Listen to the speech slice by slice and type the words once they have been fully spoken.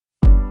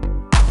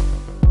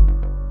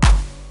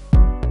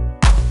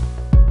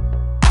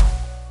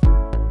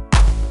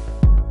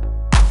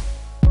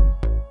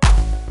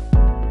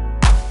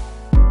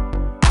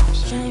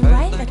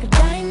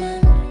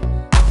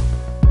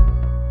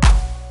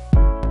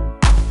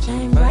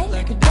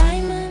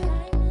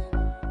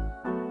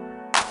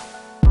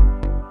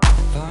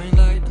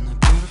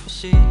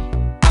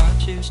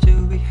used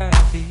to be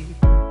happy.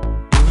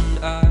 You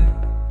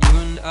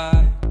and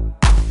I,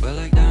 we're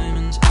like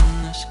diamonds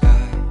in the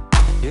sky.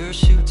 You're a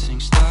shooting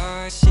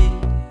star, I see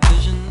a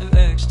vision of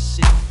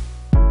ecstasy.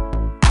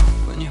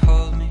 When you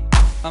hold me,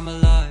 I'm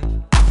alive.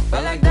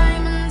 We're like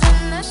diamonds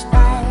in the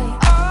sky.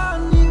 I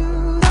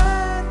knew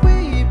that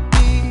we'd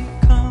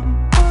become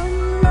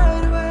one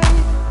right away.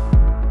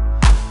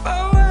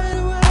 Oh, right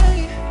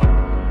away.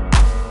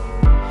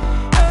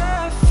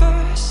 At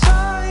first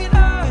sight, I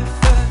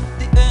felt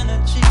the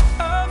energy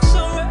of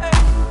sun rays.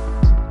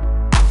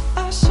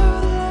 I saw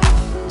the light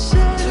and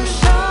said, so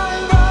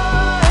shine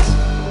bright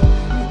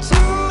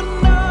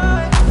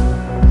tonight.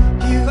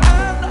 You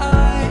and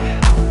I,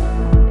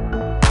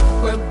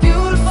 we're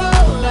beautiful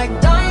like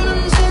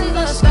diamonds in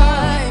the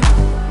sky.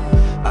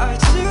 Eye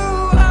to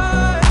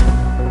eye,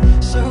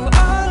 so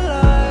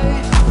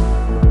alive.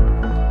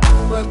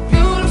 We're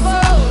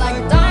beautiful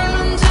like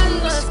diamonds in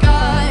the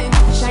sky.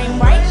 Shine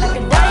bright like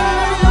a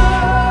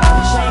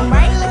diamond. Shine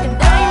bright like a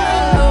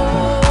diamond.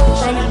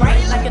 Oh, shining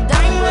bright like a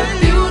diamond. We're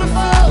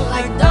beautiful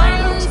like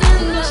diamonds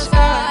in the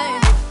sky.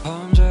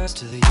 Palms rise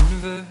to the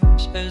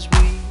universe as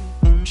we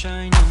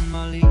moonshine and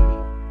Molly.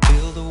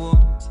 Feel the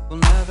warmth, we'll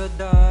never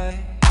die.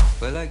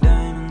 We're like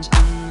diamonds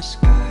in the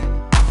sky.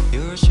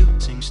 You're a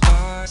shooting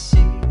star, I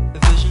see a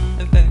vision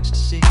of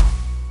ecstasy.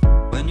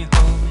 When you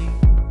hold me,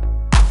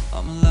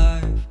 I'm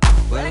alive.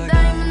 We're like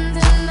diamonds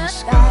in the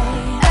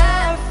sky.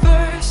 At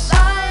first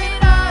sight,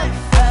 I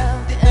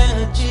felt the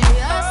energy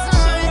of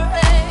sun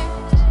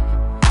rays.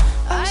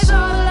 I saw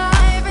the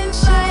light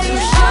inside. So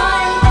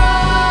shine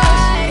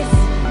bright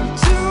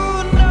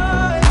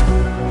tonight.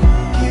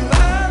 You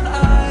and I,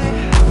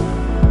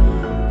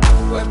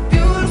 we're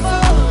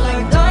beautiful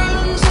like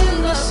diamonds in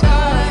the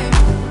sky.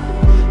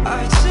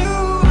 Eye to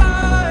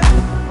eye,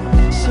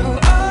 so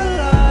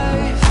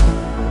alive.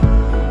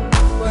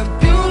 We're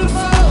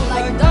beautiful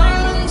like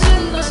diamonds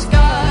in the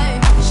sky.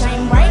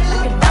 Shine bright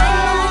like a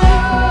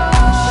diamond.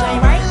 Shine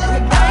bright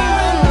like a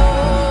diamond.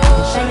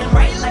 Oh, shining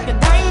bright like a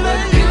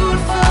diamond.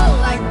 Beautiful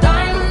like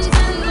diamonds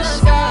in the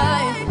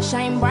sky.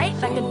 Shine bright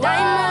like a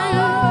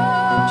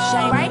diamond.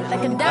 Shine bright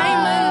like a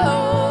diamond.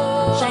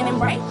 Oh, shining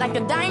bright like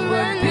a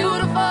diamond.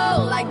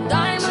 Beautiful like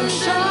diamonds in the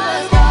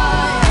Shine sky.